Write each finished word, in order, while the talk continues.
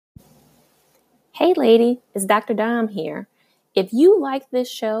Hey lady, it's Dr. Dom here. If you like this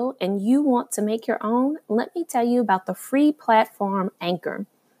show and you want to make your own, let me tell you about the free platform Anchor.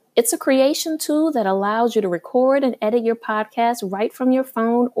 It's a creation tool that allows you to record and edit your podcast right from your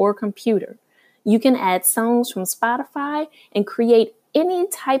phone or computer. You can add songs from Spotify and create any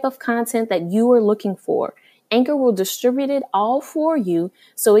type of content that you are looking for. Anchor will distribute it all for you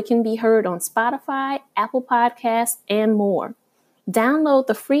so it can be heard on Spotify, Apple Podcasts, and more. Download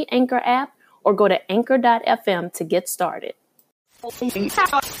the free Anchor app or go to anchor.fm to get started.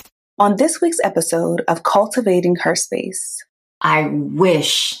 On this week's episode of Cultivating Her Space, I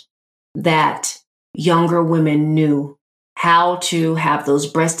wish that younger women knew how to have those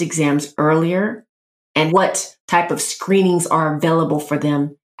breast exams earlier and what type of screenings are available for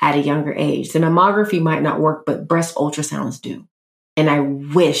them at a younger age. The mammography might not work, but breast ultrasounds do. And I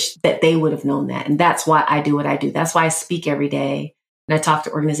wish that they would have known that. And that's why I do what I do. That's why I speak every day. And I talk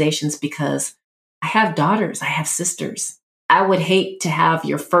to organizations because I have daughters, I have sisters. I would hate to have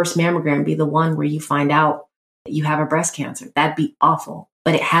your first mammogram be the one where you find out that you have a breast cancer. That'd be awful,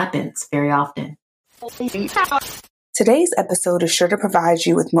 but it happens very often. Today's episode is sure to provide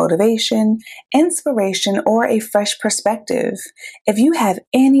you with motivation, inspiration, or a fresh perspective. If you have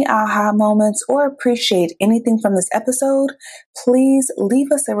any aha moments or appreciate anything from this episode, please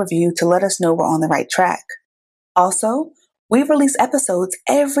leave us a review to let us know we're on the right track. Also, we release episodes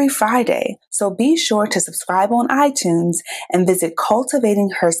every Friday, so be sure to subscribe on iTunes and visit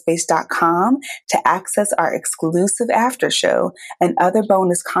cultivatingherspace.com to access our exclusive after show and other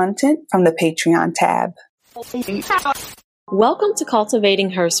bonus content from the Patreon tab. Welcome to Cultivating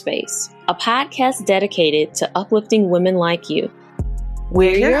Her Space, a podcast dedicated to uplifting women like you.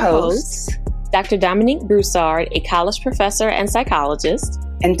 We're your hosts, Dr. Dominique Broussard, a college professor and psychologist,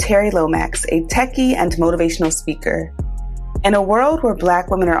 and Terry Lomax, a techie and motivational speaker. In a world where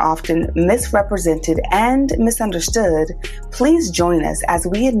Black women are often misrepresented and misunderstood, please join us as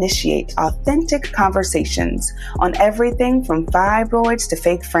we initiate authentic conversations on everything from fibroids to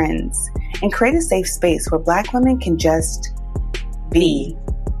fake friends and create a safe space where Black women can just be.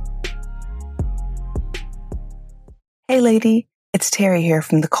 Hey lady, it's Terry here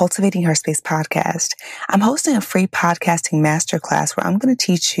from the Cultivating Her Space podcast. I'm hosting a free podcasting masterclass where I'm going to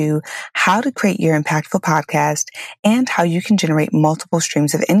teach you how to create your impactful podcast and how you can generate multiple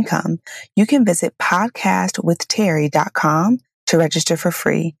streams of income. You can visit podcastwithterry.com to register for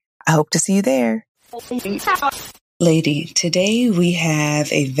free. I hope to see you there. Lady, today we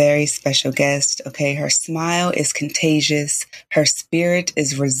have a very special guest. Okay, her smile is contagious, her spirit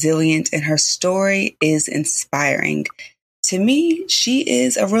is resilient, and her story is inspiring. To me, she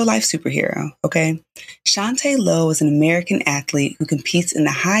is a real-life superhero, okay? Chaunté Lowe is an American athlete who competes in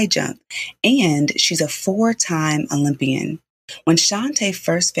the high jump, and she's a 4-time Olympian. When Chaunté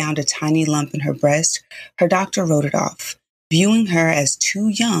first found a tiny lump in her breast, her doctor wrote it off, viewing her as too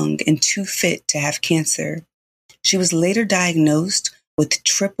young and too fit to have cancer. She was later diagnosed with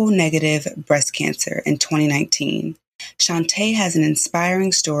triple-negative breast cancer in 2019. Chaunté has an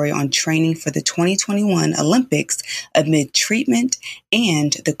inspiring story on training for the 2021 Olympics amid treatment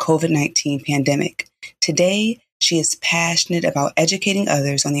and the COVID-19 pandemic. Today, she is passionate about educating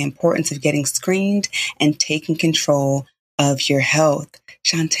others on the importance of getting screened and taking control of your health.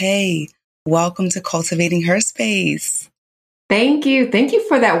 Chaunté, welcome to Cultivating Her Space. Thank you. Thank you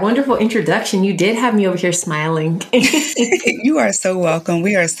for that wonderful introduction. You did have me over here smiling. You are so welcome.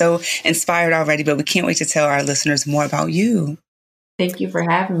 We are so inspired already, but we can't wait to tell our listeners more about you. Thank you for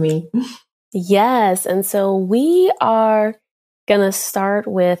having me. Yes, and so we are going to start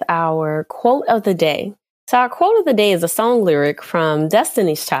with our quote of the day. So our quote of the day is a song lyric from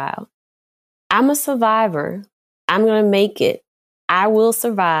Destiny's Child. I'm a survivor. I'm going to make it. I will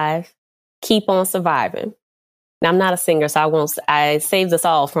survive. Keep on surviving. Now, I'm not a singer, so I saved us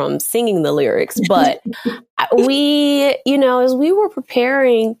all from singing the lyrics, but as we were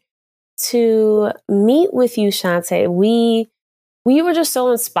preparing to meet with you, Chaunté, we were just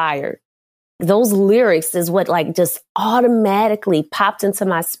so inspired. Those lyrics is what just automatically popped into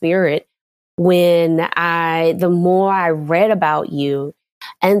my spirit the more I read about you.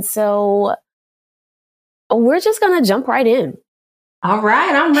 And so we're just going to jump right in. All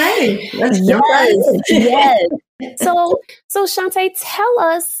right, I'm ready. Let's jump right in. Yes. So Chaunté, tell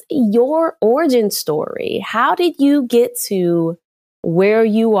us your origin story. How did you get to where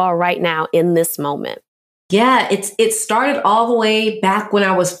you are right now in this moment? Yeah, it started all the way back when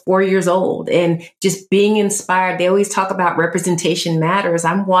I was 4 years old and just being inspired. They always talk about representation matters.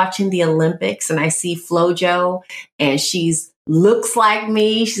 I'm watching the Olympics and I see FloJo and she's looks like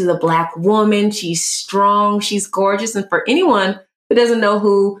me. She's a Black woman. She's strong. She's gorgeous. And for anyone who doesn't know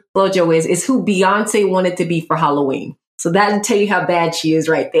who Flojo is, it's who Beyonce wanted to be for Halloween. So that'll tell you how bad she is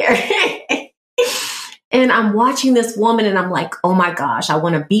right there. And I'm watching this woman and I'm like, oh my gosh, I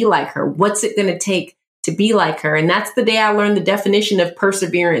want to be like her. What's it going to take to be like her? And that's the day I learned the definition of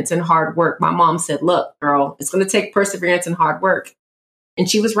perseverance and hard work. My mom said, look, girl, it's going to take perseverance and hard work. And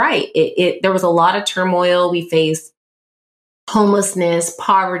she was right. There was a lot of turmoil. We faced homelessness,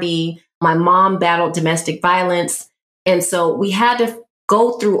 poverty. My mom battled domestic violence. And so we had to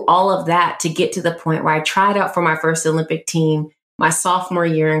go through all of that to get to the point where I tried out for my first Olympic team, my sophomore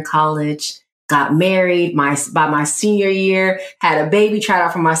year in college, got married by my senior year, had a baby, tried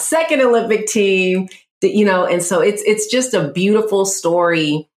out for my second Olympic team, and so it's just a beautiful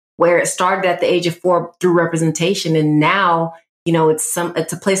story where it started at the age of 4 through representation. And now, it's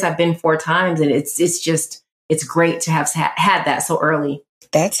a place I've been 4 times, and it's great to have had that so early.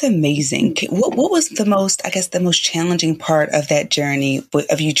 That's amazing. What was the most challenging part of that journey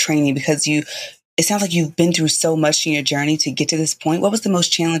of you training? Because it sounds like you've been through so much in your journey to get to this point. What was the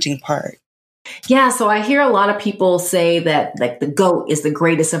most challenging part? Yeah, so I hear a lot of people say that like the GOAT is the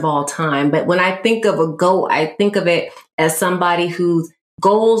greatest of all time. But when I think of a GOAT, I think of it as somebody whose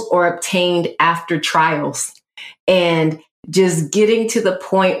goals are obtained after trials and just getting to the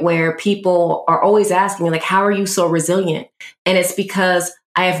point where people are always asking me, like, how are you so resilient? And it's because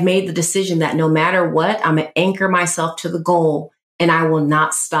I have made the decision that no matter what, I'm going to anchor myself to the goal and I will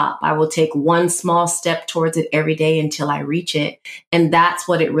not stop. I will take one small step towards it every day until I reach it. And that's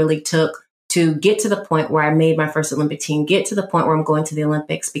what it really took to get to the point where I made my first Olympic team, get to the point where I'm going to the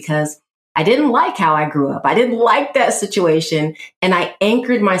Olympics, because I didn't like how I grew up. I didn't like that situation. And I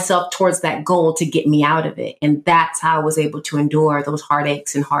anchored myself towards that goal to get me out of it. And that's how I was able to endure those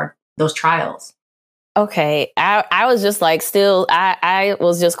heartaches and those trials. Okay. I was just like, I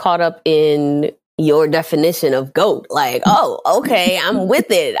was just caught up in your definition of GOAT. Like, oh, okay, I'm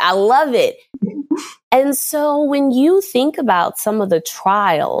with it. I love it. And so when you think about some of the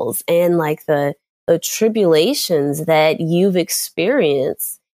trials and like the tribulations that you've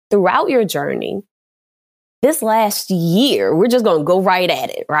experienced throughout your journey, this last year, we're just going to go right at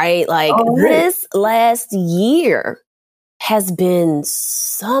it, right? Like this last year has been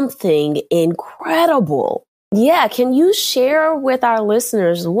something incredible. Yeah. Can you share with our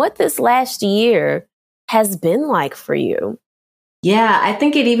listeners what this last year has been like for you? Yeah, I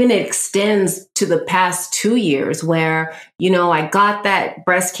think it even extends to the past 2 years where, I got that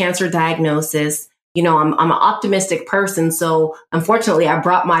breast cancer diagnosis. I'm an optimistic person. So unfortunately, I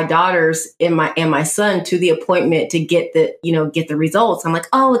brought my daughters and my son to the appointment to get the results. I'm like,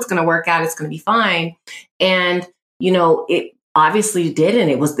 oh, it's going to work out. It's going to be fine. And, it obviously didn't.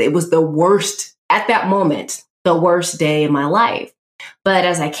 It was the worst at that moment, the worst day of my life. But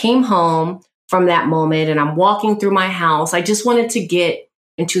as I came home from that moment and I'm walking through my house, I just wanted to get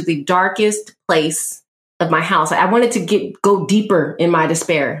into the darkest place of my house. I wanted to go deeper in my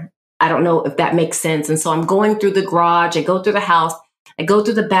despair. I don't know if that makes sense. And so I'm going through the garage, I go through the house, I go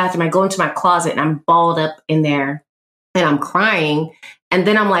through the bathroom, I go into my closet and I'm balled up in there and I'm crying. And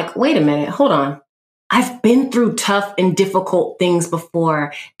then I'm like, wait a minute, hold on. I've been through tough and difficult things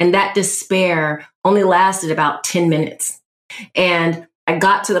before. And that despair only lasted about 10 minutes. And I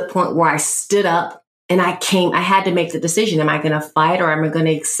got to the point where I stood up and I had to make the decision. Am I going to fight or am I going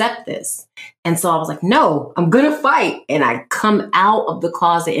to accept this? And so I was like, no, I'm going to fight. And I come out of the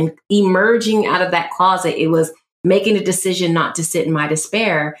closet, and emerging out of that closet, it was making a decision not to sit in my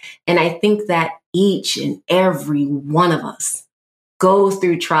despair. And I think that each and every one of us goes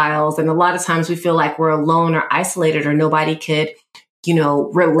through trials. And a lot of times we feel like we're alone or isolated or nobody could,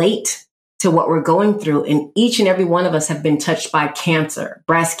 relate to what we're going through. And each and every one of us have been touched by cancer,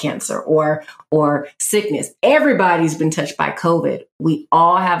 breast cancer, or sickness. Everybody's been touched by COVID. We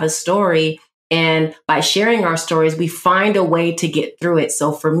all have a story. And by sharing our stories, we find a way to get through it.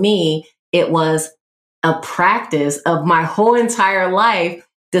 So for me, it was a practice of my whole entire life,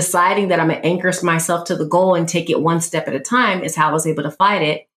 deciding that I'm going to anchor myself to the goal and take it one step at a time is how I was able to fight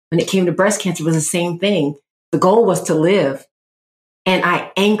it. When it came to breast cancer, it was the same thing. The goal was to live. And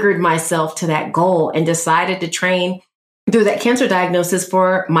I anchored myself to that goal and decided to train through that cancer diagnosis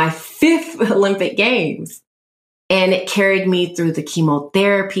for my 5th Olympic Games. And it carried me through the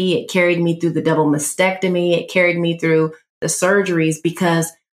chemotherapy. It carried me through the double mastectomy. It carried me through the surgeries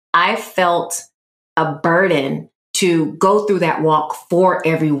because I felt a burden to go through that walk for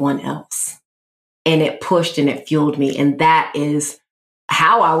everyone else. And it pushed and it fueled me. And that is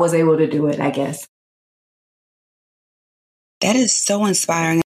how I was able to do it, I guess. That is so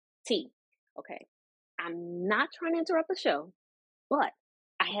inspiring. Okay, I'm not trying to interrupt the show, but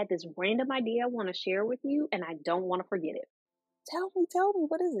I had this random idea I want to share with you, and I don't want to forget it. Tell me,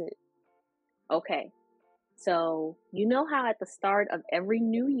 what is it? Okay. So, you know how at the start of every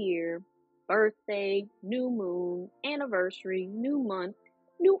new year, birthday, new moon, anniversary, new month,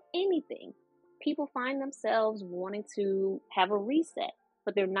 new anything, people find themselves wanting to have a reset,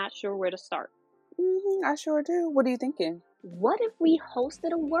 but they're not sure where to start. I sure do. What are you thinking? What if we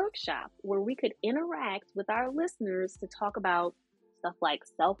hosted a workshop where we could interact with our listeners to talk about stuff like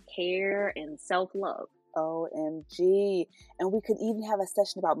self-care and self-love? OMG. And we could even have a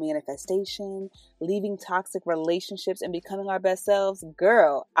session about manifestation, leaving toxic relationships, and becoming our best selves.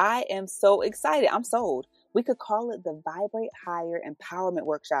 Girl, I am so excited. I'm sold. We could call it the Vibrate Higher Empowerment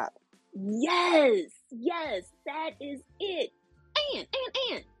Workshop. Yes, that is it. And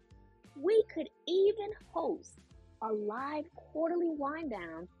we could even host a live quarterly wind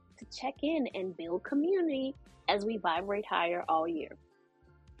down to check in and build community as we vibrate higher all year.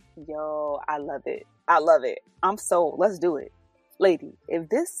 Yo, I love it. I'm sold. Let's do it. Lady, if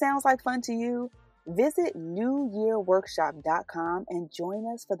this sounds like fun to you, visit newyearworkshop.com and join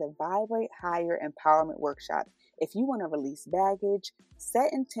us for the Vibrate Higher Empowerment Workshop. If you want to release baggage,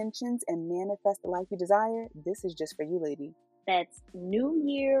 set intentions, and manifest the life you desire, this is just for you, lady. That's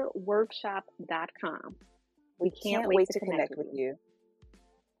newyearworkshop.com. We can't wait to connect with you.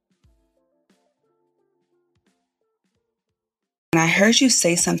 And I heard you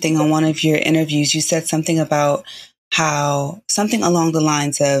say something on one of your interviews. You said something about how something along the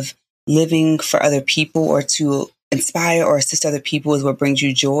lines of living for other people or to inspire or assist other people is what brings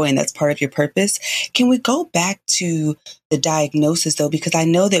you joy, and that's part of your purpose. Can we go back to the diagnosis, though? Because I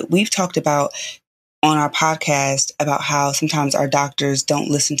know that we've talked about on our podcast about how sometimes our doctors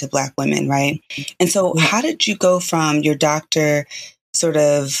don't listen to Black women, right? And so how did you go from your doctor sort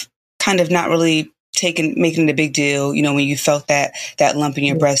of kind of not really making it a big deal, you know, when you felt that lump in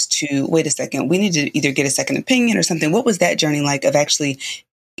your breast, to wait a second, we need to either get a second opinion or something? What was that journey like of actually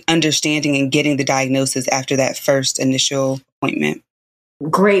understanding and getting the diagnosis after that first initial appointment?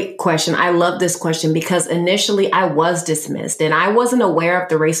 Great question. I love this question because initially I was dismissed and I wasn't aware of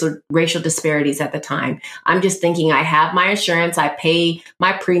the racial disparities at the time. I'm just thinking, I have my insurance, I pay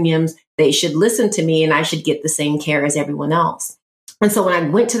my premiums, they should listen to me and I should get the same care as everyone else. And so when I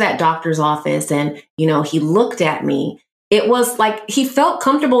went to that doctor's office and, you know, he looked at me, it was like he felt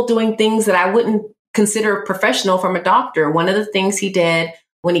comfortable doing things that I wouldn't consider professional from a doctor. One of the things he did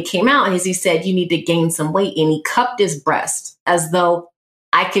when he came out is he said, you need to gain some weight. And he cupped his breast as though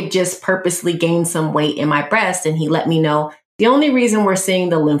I could just purposely gain some weight in my breast. And he let me know the only reason we're seeing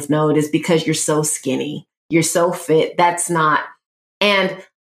the lymph node is because you're so skinny. You're so fit. That's not. And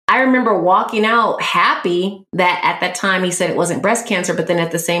I remember walking out happy that at that time he said it wasn't breast cancer, but then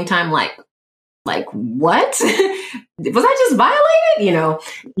at the same time, like what? Was I just violated?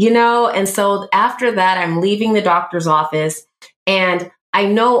 You know? And so after that, I'm leaving the doctor's office, and I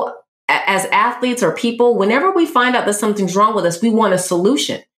know as athletes or people, whenever we find out that something's wrong with us, we want a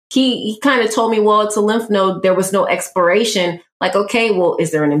solution. He kind of told me, well, it's a lymph node. There was no exploration. Like, okay, well,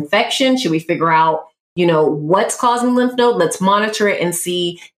 is there an infection? Should we figure out, you know, what's causing lymph node? Let's monitor it and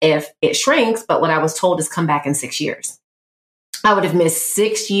see if it shrinks. But what I was told is come back in 6 years. I would have missed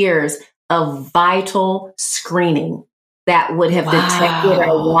 6 years of vital screening that would have detected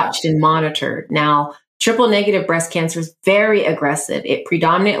or watched and monitored. Now, triple negative breast cancer is very aggressive. It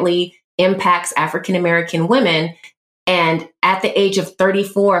predominantly impacts African-American women. And at the age of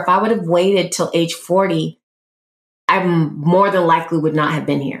 34, if I would have waited till age 40, I more than likely would not have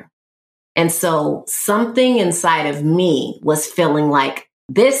been here. And so something inside of me was feeling like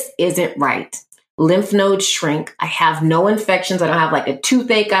this isn't right. Lymph nodes shrink. I have no infections. I don't have like a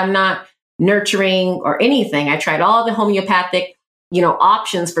toothache. I'm not nurturing or anything. I tried all the homeopathic,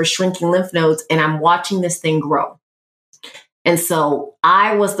 options for shrinking lymph nodes, and I'm watching this thing grow. And so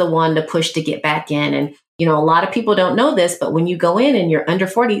I was the one to push to get back in. And, a lot of people don't know this, but when you go in and you're under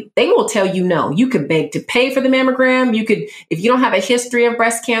 40, they will tell you no. You could beg to pay for the mammogram. You could, if you don't have a history of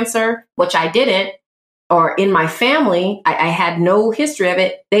breast cancer, which I didn't, or in my family, I had no history of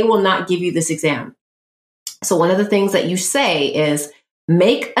it, they will not give you this exam. So one of the things that you say is,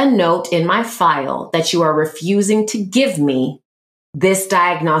 make a note in my file that you are refusing to give me this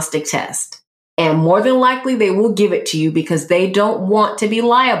diagnostic test. And more than likely, they will give it to you because they don't want to be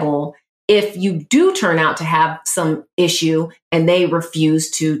liable if you do turn out to have some issue and they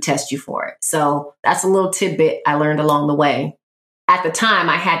refuse to test you for it. So that's a little tidbit I learned along the way. At the time,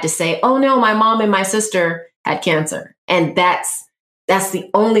 I had to say, oh no, my mom and my sister had cancer. And that's the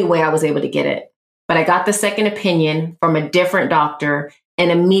only way I was able to get it. But I got the second opinion from a different doctor,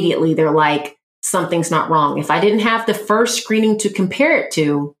 and immediately they're like, something's not wrong. If I didn't have the first screening to compare it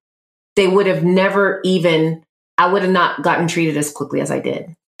to, they would have never even I would have not gotten treated as quickly as I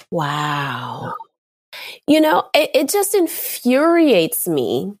did. Wow. It just infuriates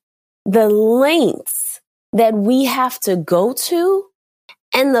me, the lengths that we have to go to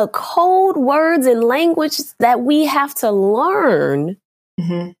and the code words and language that we have to learn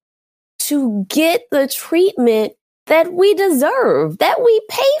to get the treatment that we deserve, that we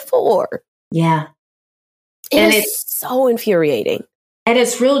pay for. Yeah. It's so infuriating. And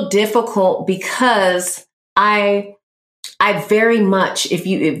it's real difficult because I very much,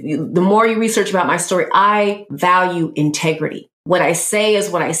 the more you research about my story, I value integrity. What I say is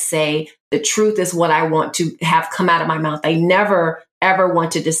what I say. The truth is what I want to have come out of my mouth. I never, ever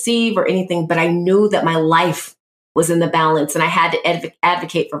want to deceive or anything, but I knew that my life was in the balance and I had to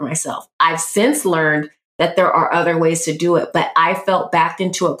advocate for myself. I've since learned that there are other ways to do it, but I felt backed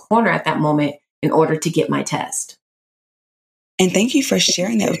into a corner at that moment in order to get my test. And thank you for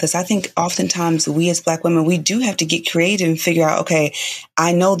sharing that with us. I think oftentimes we as Black women, we do have to get creative and figure out, okay,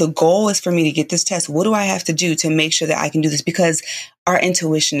 I know the goal is for me to get this test. What do I have to do to make sure that I can do this? Because our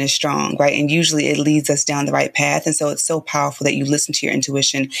intuition is strong, right? And usually it leads us down the right path. And so it's so powerful that you listened to your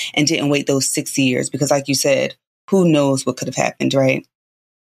intuition and didn't wait those 6 years. Because like you said, who knows what could have happened, right?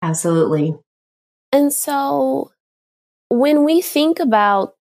 Absolutely. And so when we think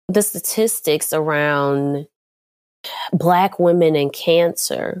about the statistics around Black women and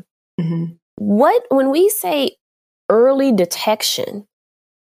cancer, when we say early detection,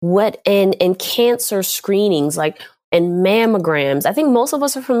 and cancer screenings, and mammograms, I think most of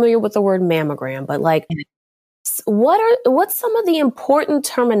us are familiar with the word mammogram, but what's some of the important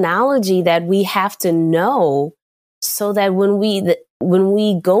terminology that we have to know so that when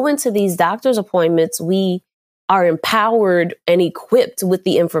we go into these doctor's appointments, we are empowered and equipped with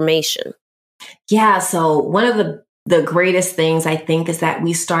the information? Yeah. So one of the greatest things I think is that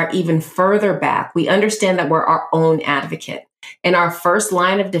we start even further back. We understand that we're our own advocate, and our first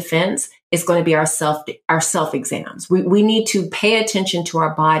line of defense is going to be our self exams. We need to pay attention to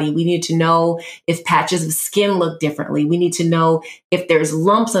our body. We need to know if patches of skin look differently. We need to know if there's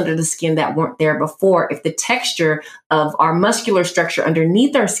lumps under the skin that weren't there before, if the texture of our muscular structure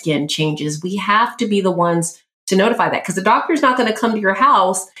underneath our skin changes. We have to be the ones to notify that, because the doctor's not going to come to your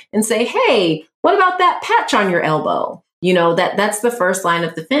house and say, hey, what about that patch on your elbow? That's the first line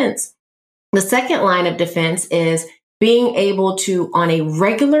of defense. The second line of defense is being able to, on a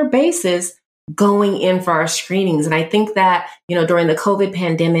regular basis, going in for our screenings. And I think that, during the COVID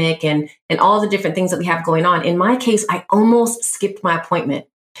pandemic and all the different things that we have going on, in my case, I almost skipped my appointment.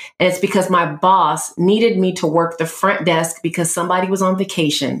 And it's because my boss needed me to work the front desk because somebody was on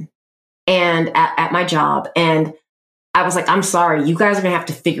vacation and at my job. And I was like, I'm sorry, you guys are going to have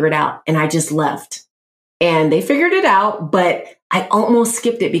to figure it out. And I just left. And they figured it out, but I almost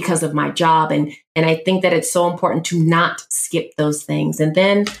skipped it because of my job. And I think that it's so important to not skip those things. And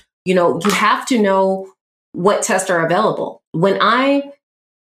then, you have to know what tests are available. When I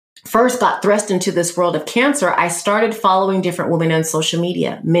first got thrust into this world of cancer, I started following different women on social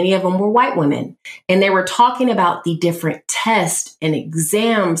media. Many of them were white women, and they were talking about the different tests and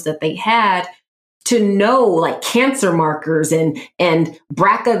exams that they had to know, like cancer markers and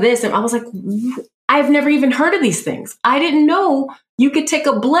BRCA this. And I was like, I've never even heard of these things. I didn't know you could take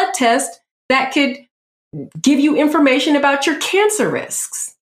a blood test that could give you information about your cancer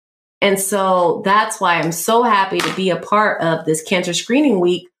risks. And so that's why I'm so happy to be a part of this Cancer Screening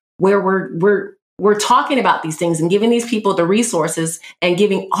Week, where we're talking about these things and giving these people the resources and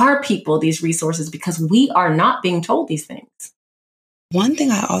giving our people these resources, because we are not being told these things. One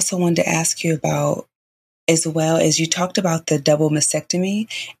thing I also wanted to ask you about as well is you talked about the double mastectomy,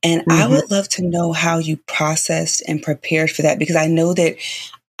 and I would love to know how you processed and prepared for that, because I know that,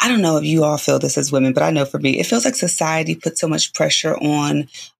 I don't know if you all feel this as women, but I know for me, it feels like society puts so much pressure on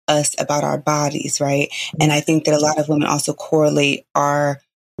us about our bodies, right? And I think that a lot of women also correlate our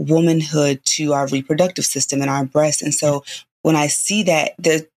womanhood to our reproductive system and our breasts. And so when I see that,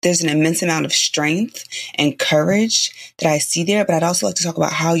 there's an immense amount of strength and courage that I see there. But I'd also like to talk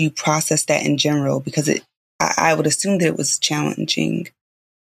about how you process that in general, because I would assume that it was challenging.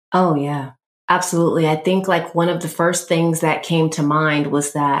 Oh, yeah, absolutely. I think one of the first things that came to mind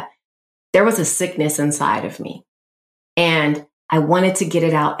was that there was a sickness inside of me, and I wanted to get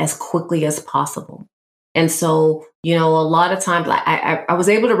it out as quickly as possible. And so, a lot of times I was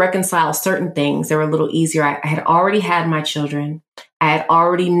able to reconcile certain things. They were a little easier. I had already had my children. I had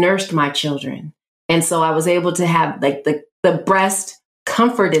already nursed my children. And so I was able to have the breast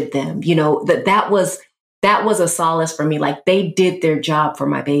comforted them, that was a solace for me. They did their job for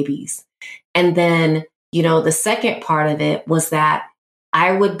my babies. And then, the second part of it was that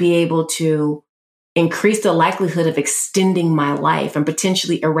I would be able to increase the likelihood of extending my life and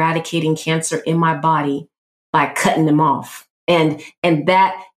potentially eradicating cancer in my body by cutting them off. And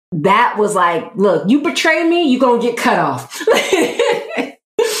that was like, look, you betray me, you're going to get cut off.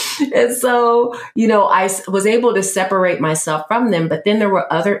 And so, I was able to separate myself from them. But then there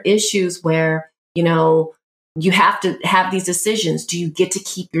were other issues where, you have to have these decisions. Do you get to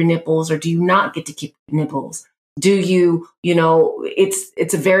keep your nipples or do you not get to keep your nipples? Do you,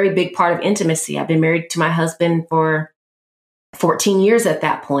 it's a very big part of intimacy. I've been married to my husband for 14 years at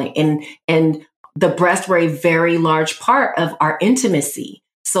that point, and the breasts were a very large part of our intimacy.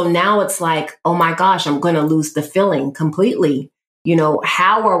 So now it's like, oh my gosh, I'm going to lose the feeling completely.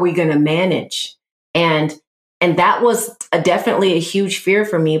 How are we going to manage? And that was definitely a huge fear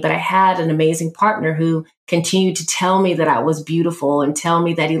for me. But I had an amazing partner who continued to tell me that I was beautiful and tell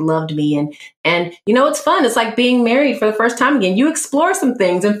me that he loved me. And it's fun. It's like being married for the first time again. You explore some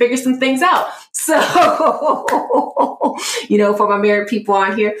things and figure some things out. So, for my married people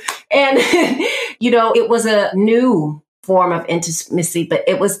on here. And, it was a new form of intimacy, but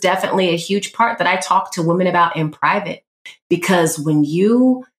it was definitely a huge part that I talked to women about in private. Because when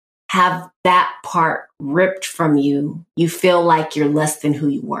you have that part ripped from you, you feel like you're less than who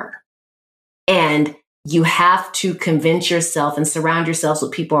you were. And you have to convince yourself and surround yourselves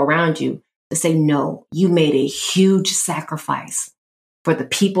with people around you to say, no, you made a huge sacrifice for the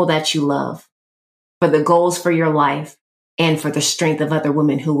people that you love, for the goals for your life, and for the strength of other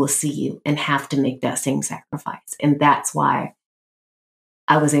women who will see you and have to make that same sacrifice. And that's why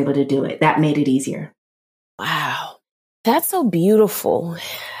I was able to do it. That made it easier. Wow. That's so beautiful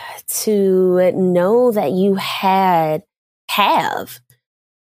to know that you have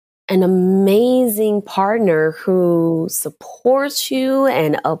an amazing partner who supports you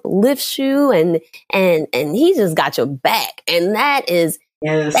and uplifts you and he just got your back. And that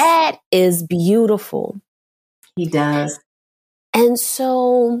is beautiful. He does. And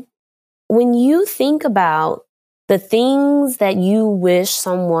so when you think about the things that you wish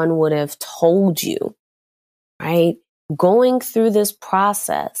someone would have told you, right? Going through this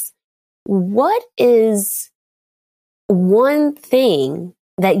process, what is one thing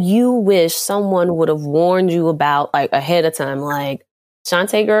that you wish someone would have warned you about, like ahead of time? Like,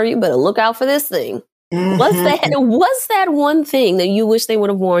 Chaunté, girl, you better look out for this thing. Mm-hmm. What's that one thing that you wish they would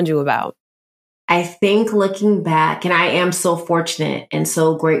have warned you about? I think looking back, and I am so fortunate and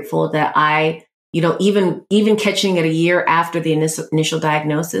so grateful that I, even catching it a year after the initial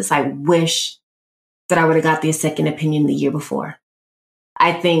diagnosis, I wish that I would have got the second opinion the year before.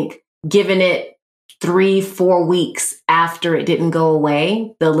 I think given it 3-4 weeks after it didn't go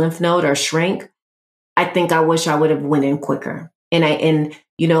away, the lymph node or shrink, I think I wish I would have went in quicker. That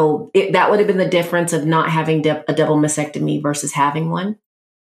would have been the difference of not having a double mastectomy versus having one.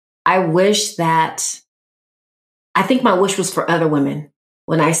 I think my wish was for other women.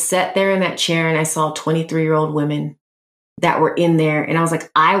 When I sat there in that chair and I saw 23-year-old women that were in there, and I was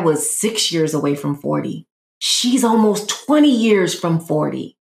like, I was 6 years away from 40. She's almost 20 years from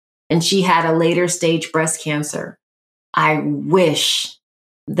 40. And she had a later stage breast cancer. I wish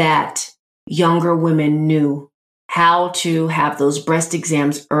that younger women knew how to have those breast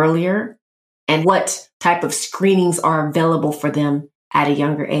exams earlier and what type of screenings are available for them at a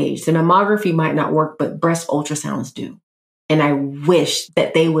younger age. The mammography might not work, but breast ultrasounds do. And I wish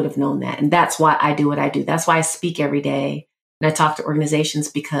that they would have known that. And that's why I do what I do. That's why I speak every day. And I talk to organizations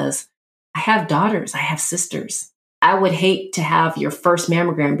because I have daughters, I have sisters. I would hate to have your first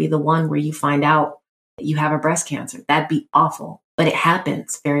mammogram be the one where you find out that you have a breast cancer. That'd be awful, but it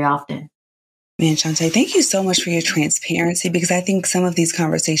happens very often. Man, Chaunté, thank you so much for your transparency, because I think some of these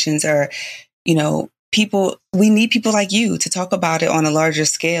conversations are, we need people like you to talk about it on a larger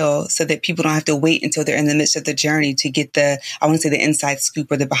scale so that people don't have to wait until they're in the midst of the journey to get the inside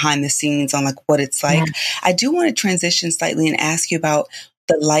scoop or the behind the scenes on like what it's like. Yeah. I do want to transition slightly and ask you about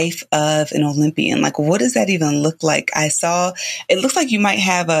the life of an Olympian. Like, what does that even look like? I saw, it looks like you might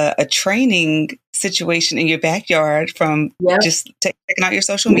have a training situation in your backyard from just checking out your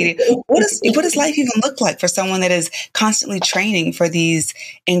social media. What does life even look like for someone that is constantly training for these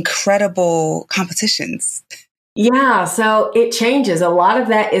incredible competitions? Yeah, so it changes. A lot of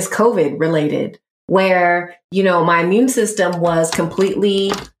that is COVID related, where, my immune system was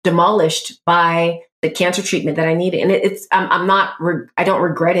completely demolished by the cancer treatment that I needed. And I don't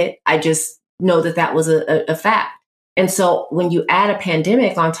regret it. I just know that was a fact. And so when you add a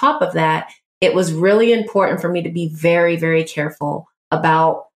pandemic on top of that, it was really important for me to be very, very careful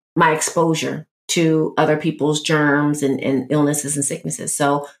about my exposure to other people's germs and illnesses and sicknesses.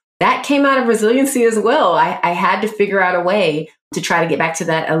 So that came out of resiliency as well. I had to figure out a way to try to get back to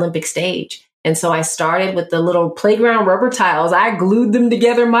that Olympic stage. And so I started with the little playground rubber tiles. I glued them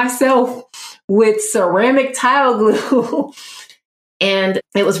together myself with ceramic tile glue. And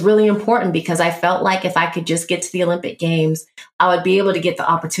it was really important because I felt like if I could just get to the Olympic Games, I would be able to get the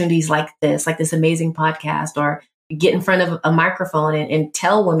opportunities like this amazing podcast, or get in front of a microphone and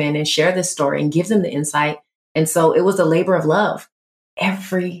tell women and share this story and give them the insight. And so it was a labor of love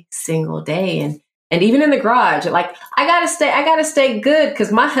every single day. And even in the garage, like I gotta stay good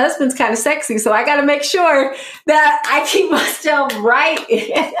because my husband's kind of sexy. So I gotta make sure that I keep myself right.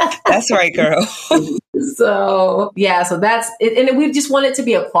 That's right, girl. So that's it. And we just want it to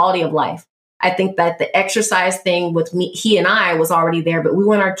be a quality of life. I think that the exercise thing with me, he and I was already there, but we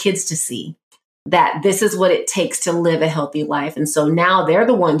want our kids to see that this is what it takes to live a healthy life. And so now they're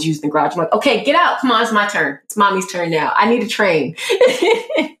the ones using the garage. I'm like, okay, get out. Come on, it's my turn. It's mommy's turn now. I need to train.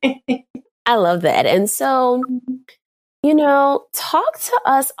 I love that. And so, talk to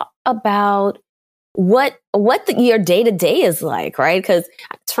us about what your day-to-day is like, right? Because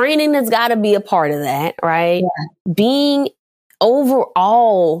training has got to be a part of that, right? Yeah. Being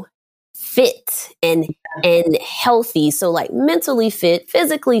overall fit and healthy. So like mentally fit,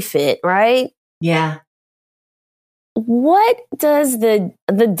 physically fit, right? Yeah. What does the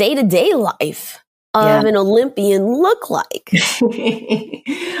day-to-day life of an Olympian look like?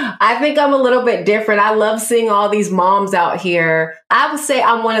 I think I'm a little bit different. I love seeing all these moms out here. I would say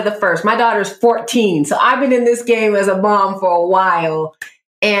I'm one of the first. My daughter's 14, so I've been in this game as a mom for a while.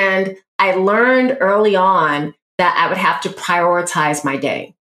 And I learned early on that I would have to prioritize my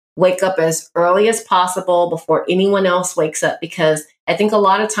day. Wake up as early as possible before anyone else wakes up, because I think a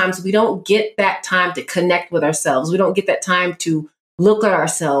lot of times we don't get that time to connect with ourselves. We don't get that time to look at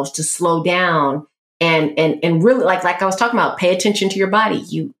ourselves, to slow down and really, like I was talking about, pay attention to your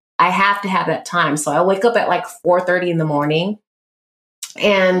body. I have to have that time. So I wake up at like 4:30 in the morning,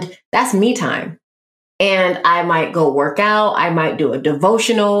 and that's me time. And I might go work out. I might do a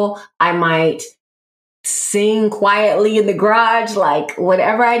devotional. I might sing quietly in the garage, like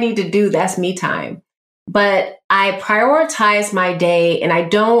whatever I need to do, that's me time. But I prioritize my day, and I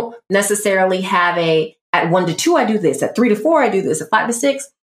don't necessarily have at 1 to 2, I do this. At 3 to 4, I do this. At 5 to 6,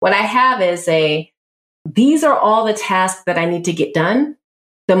 what I have is these are all the tasks that I need to get done.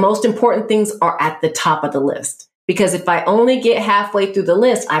 The most important things are at the top of the list, because if I only get halfway through the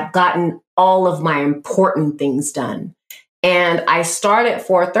list, I've gotten all of my important things done. And I start at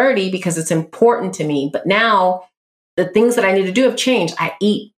 4:30 because it's important to me. But now the things that I need to do have changed.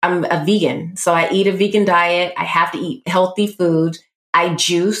 I'm a vegan, so I eat a vegan diet. I have to eat healthy food. I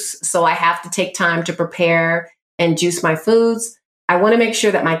juice, so I have to take time to prepare and juice my foods. I want to make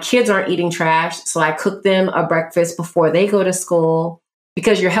sure that my kids aren't eating trash, so I cook them a breakfast before they go to school,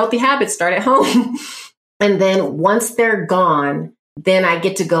 because your healthy habits start at home. And then once they're gone, then I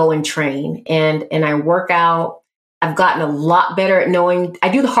get to go and train and I work out. I've gotten a lot better at knowing I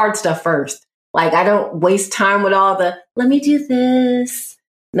do the hard stuff first. Like I don't waste time with all the, let me do this.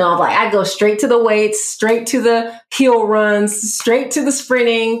 No, like I go straight to the weights, straight to the hill runs, straight to the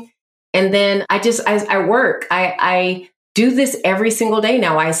sprinting. And then I work. I do this every single day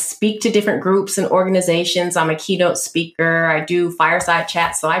now. I speak to different groups and organizations. I'm a keynote speaker. I do fireside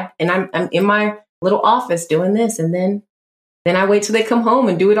chats. So I'm in my little office doing this. And then I wait till they come home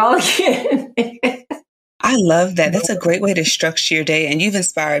and do it all again. I love that. That's a great way to structure your day. And you've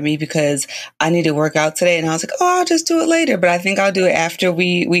inspired me, because I need to work out today. And I was like, I'll just do it later. But I think I'll do it after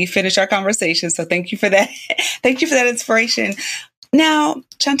we finish our conversation. So thank you for that. Thank you for that inspiration. Now,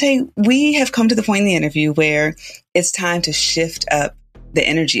 Chaunté, we have come to the point in the interview where it's time to shift up the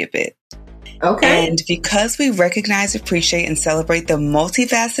energy a bit. Okay. And because we recognize, appreciate, and celebrate the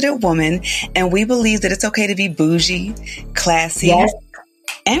multifaceted woman, and we believe that it's okay to be bougie, classy, yes,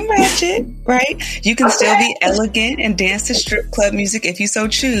 and ratchet, right? You can still be elegant and dance to strip club music if you so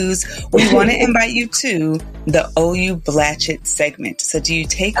choose. We want to invite you to the OU Blatchet segment. So do you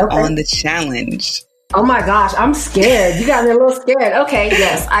take on the challenge? Oh my gosh, I'm scared. You got me a little scared. Okay,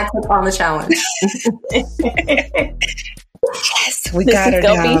 yes, I took on the challenge. Yes, we got her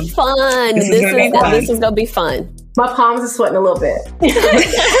down. This is gonna be fun. This is gonna be fun. My palms are sweating a little bit.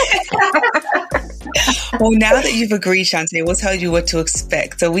 Well, now that you've agreed, Chaunté, we'll tell you what to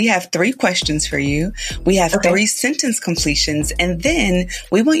expect. So we have 3 questions for you. We have 3 sentence completions, and then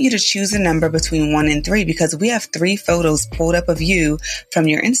we want you to choose a number between 1 and 3, because we have 3 photos pulled up of you from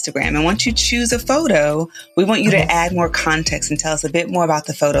your Instagram. And once you choose a photo, we want you to add more context and tell us a bit more about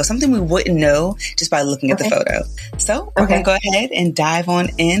the photo, something we wouldn't know just by looking at the photo. So we're going to go ahead and dive on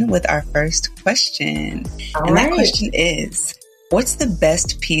in with our first question. That question is, what's the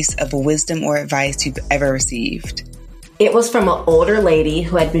best piece of wisdom or advice you've ever received? It was from an older lady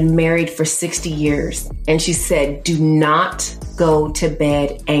who had been married for 60 years. And she said, do not go to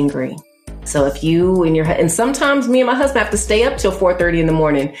bed angry. So if you and and sometimes me and my husband have to stay up till 4:30 in the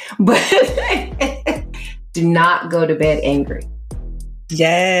morning, but do not go to bed angry.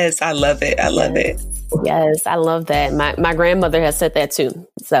 Yes, I love it. I love it. Yes, I love that. My grandmother has said that too.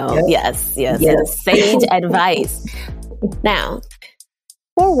 So yes. It's sage advice. Now,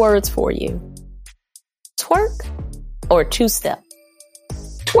 4 words for you. Twerk or two-step?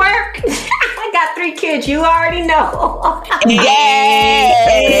 Twerk. I got 3 kids. You already know.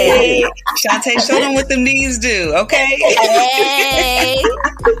 Hey. Chaunté, show them what them knees do, okay? Hey.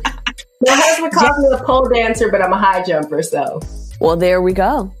 My husband calls me a pole dancer, but I'm a high jumper, so. Well, there we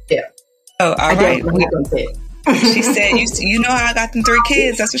go. Yeah. Oh, all right. She said, you know how I got them 3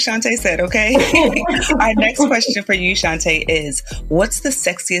 kids. That's what Chaunté said, okay? Our next question for you, Chaunté, is what's the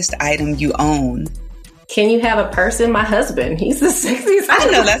sexiest item you own? Can you have a person? My husband. He's the sexiest. I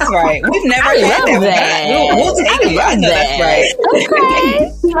know that's right. We've never had that. We'll take it. I know that's right.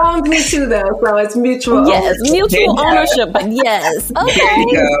 Okay. He owns me too, though, so it's mutual. Yes, mutual ownership. But yes. Okay.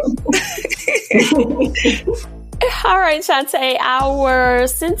 There you go. All right, Chaunté. Our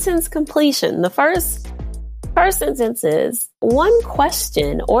sentence completion. The first sentence is, one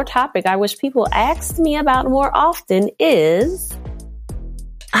question or topic I wish people asked me about more often is.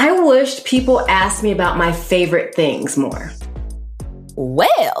 I wished people asked me about my favorite things more.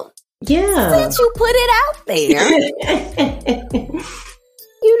 Well, yeah. Since you put it out there,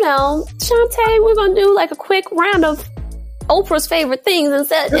 Chaunté, we're going to do like a quick round of Oprah's favorite things.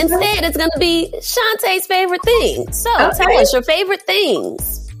 Instead, it's going to be Chaunté's favorite things. So tell us your favorite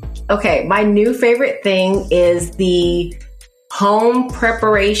things. Okay, my new favorite thing is the home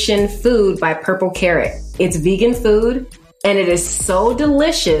preparation food by Purple Carrot. It's vegan food. And it is so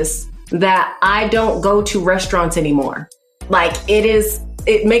delicious that I don't go to restaurants anymore. Like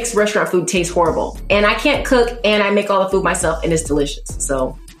it makes restaurant food taste horrible. And I can't cook and I make all the food myself and it's delicious.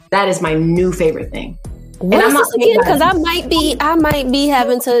 So that is my new favorite thing. What is this again? Because I might be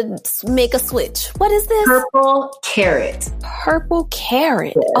having to make a switch. What is this? Purple Carrot. Purple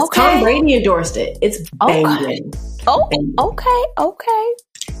Carrot. Yes. Okay. Tom Brady endorsed it. It's banging. Okay.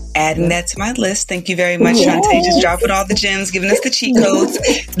 Adding that to my list. Thank you very much, Chaunté. Just dropping all the gems, giving us the cheat codes.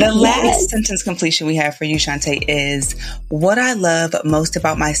 The last sentence completion we have for you, Chaunté, is what I love most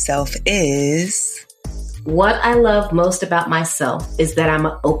about myself is. What I love most about myself is that I'm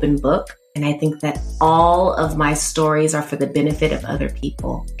an open book. And I think that all of my stories are for the benefit of other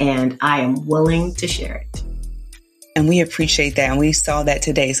people. And I am willing to share it. And we appreciate that. And we saw that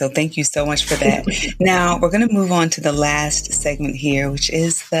today. So thank you so much for that. Now we're going to move on to the last segment here, which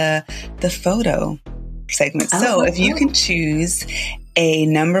is the photo segment. So if you can choose a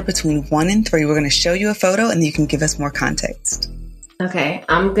number between 1 and 3, we're going to show you a photo and you can give us more context. Okay.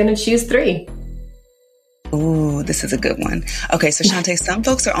 I'm going to choose 3. Ooh, this is a good one. Okay, so Chaunté, some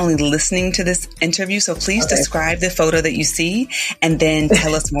folks are only listening to this interview, so please describe the photo that you see and then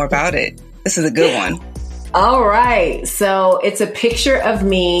tell us more about it. This is a good one. All right. So it's a picture of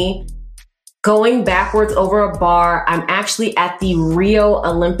me going backwards over a bar. I'm actually at the Rio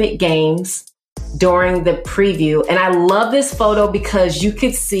Olympic Games during the preview. And I love this photo because you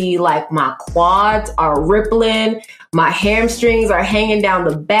could see like my quads are rippling. My hamstrings are hanging down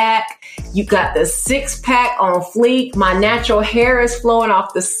the back. You got the 6-pack on fleek. My natural hair is flowing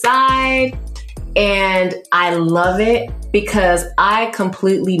off the side. And I love it because I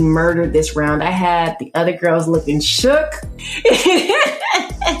completely murdered this round. I had the other girls looking shook.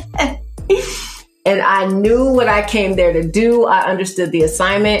 And I knew what I came there to do. I understood the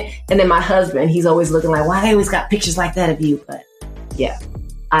assignment. And then my husband, he's always looking like, why they always got pictures like that of you? But yeah,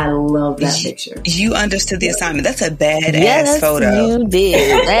 I love that picture. You understood the assignment. That's a badass photo. You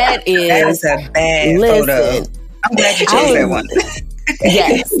did. That is a bad photo. I'm glad you chose that one.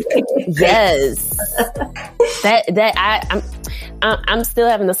 Yes. I'm still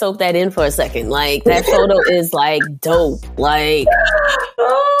having to soak that in for a second. Like that photo is like dope. Like,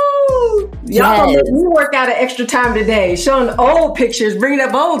 y'all make me work out an extra time today, showing old pictures, bringing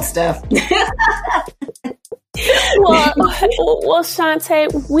up old stuff. Well,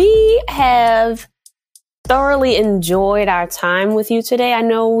 Chaunté, we have thoroughly enjoyed our time with you today. I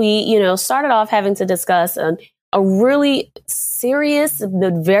know we, started off having to discuss a really serious,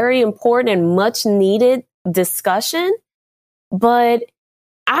 but very important and much needed discussion. But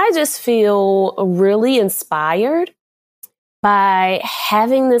I just feel really inspired by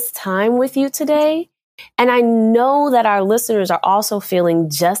having this time with you today. And I know that our listeners are also feeling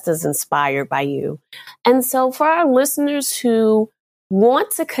just as inspired by you. And so for our listeners who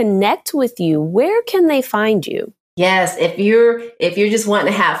want to connect with you, where can they find you? Yes, if you're just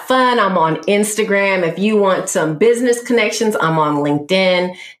wanting to have fun, I'm on Instagram. If you want some business connections, I'm on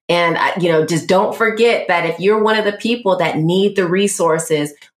LinkedIn. And just don't forget that if you're one of the people that need the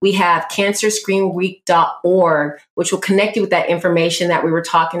resources, we have cancerscreenweek.org, which will connect you with that information that we were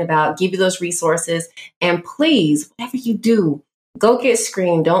talking about, give you those resources. And please, whatever you do, go get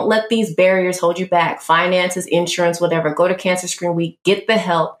screened. Don't let these barriers hold you back. Finances, insurance, whatever. Go to Cancer Screen Week, get the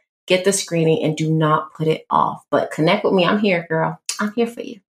help. Get the screening, and do not put it off. But connect with me. I'm here, girl. I'm here for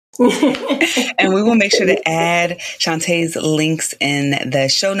you. And we will make sure to add Chaunté's links in the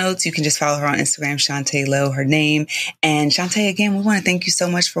show notes. You can just follow her on Instagram, Chaunté Lowe, her name. And Chaunté, again, we want to thank you so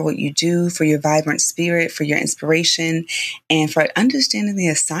much for what you do, for your vibrant spirit, for your inspiration, and for understanding the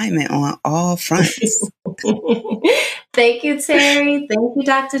assignment on all fronts. Thank you, Terry. Thank you,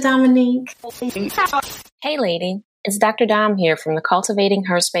 Dr. Dominique. Hey, lady. It's Dr. Dom here from the Cultivating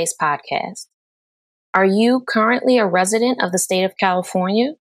Her Space podcast. Are you currently a resident of the state of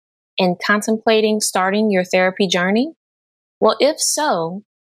California and contemplating starting your therapy journey? Well, if so,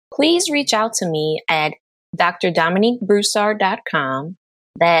 please reach out to me at drdominiquebroussard.com.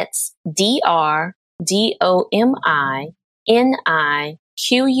 That's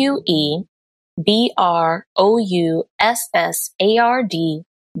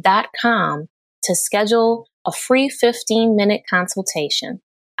to schedule a free 15-minute consultation.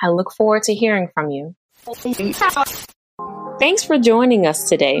 I look forward to hearing from you. Thanks for joining us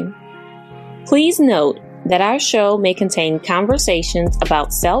today. Please note that our show may contain conversations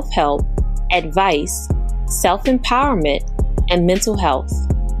about self-help, advice, self-empowerment, and mental health,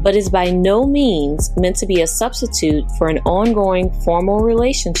 but is by no means meant to be a substitute for an ongoing formal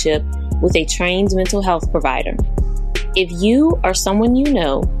relationship with a trained mental health provider. If you or someone you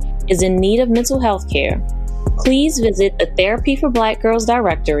know is in need of mental health care, please visit the Therapy for Black Girls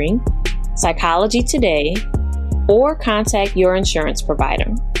directory, Psychology Today, or contact your insurance provider.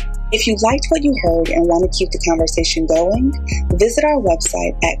 If you liked what you heard and want to keep the conversation going, visit our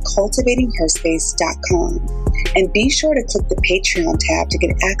website at cultivatingherspace.com and be sure to click the Patreon tab to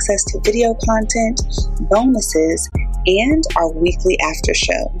get access to video content, bonuses, and our weekly after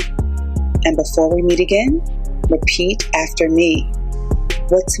show. And before we meet again, repeat after me.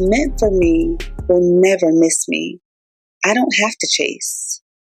 What's meant for me will never miss me. I don't have to chase.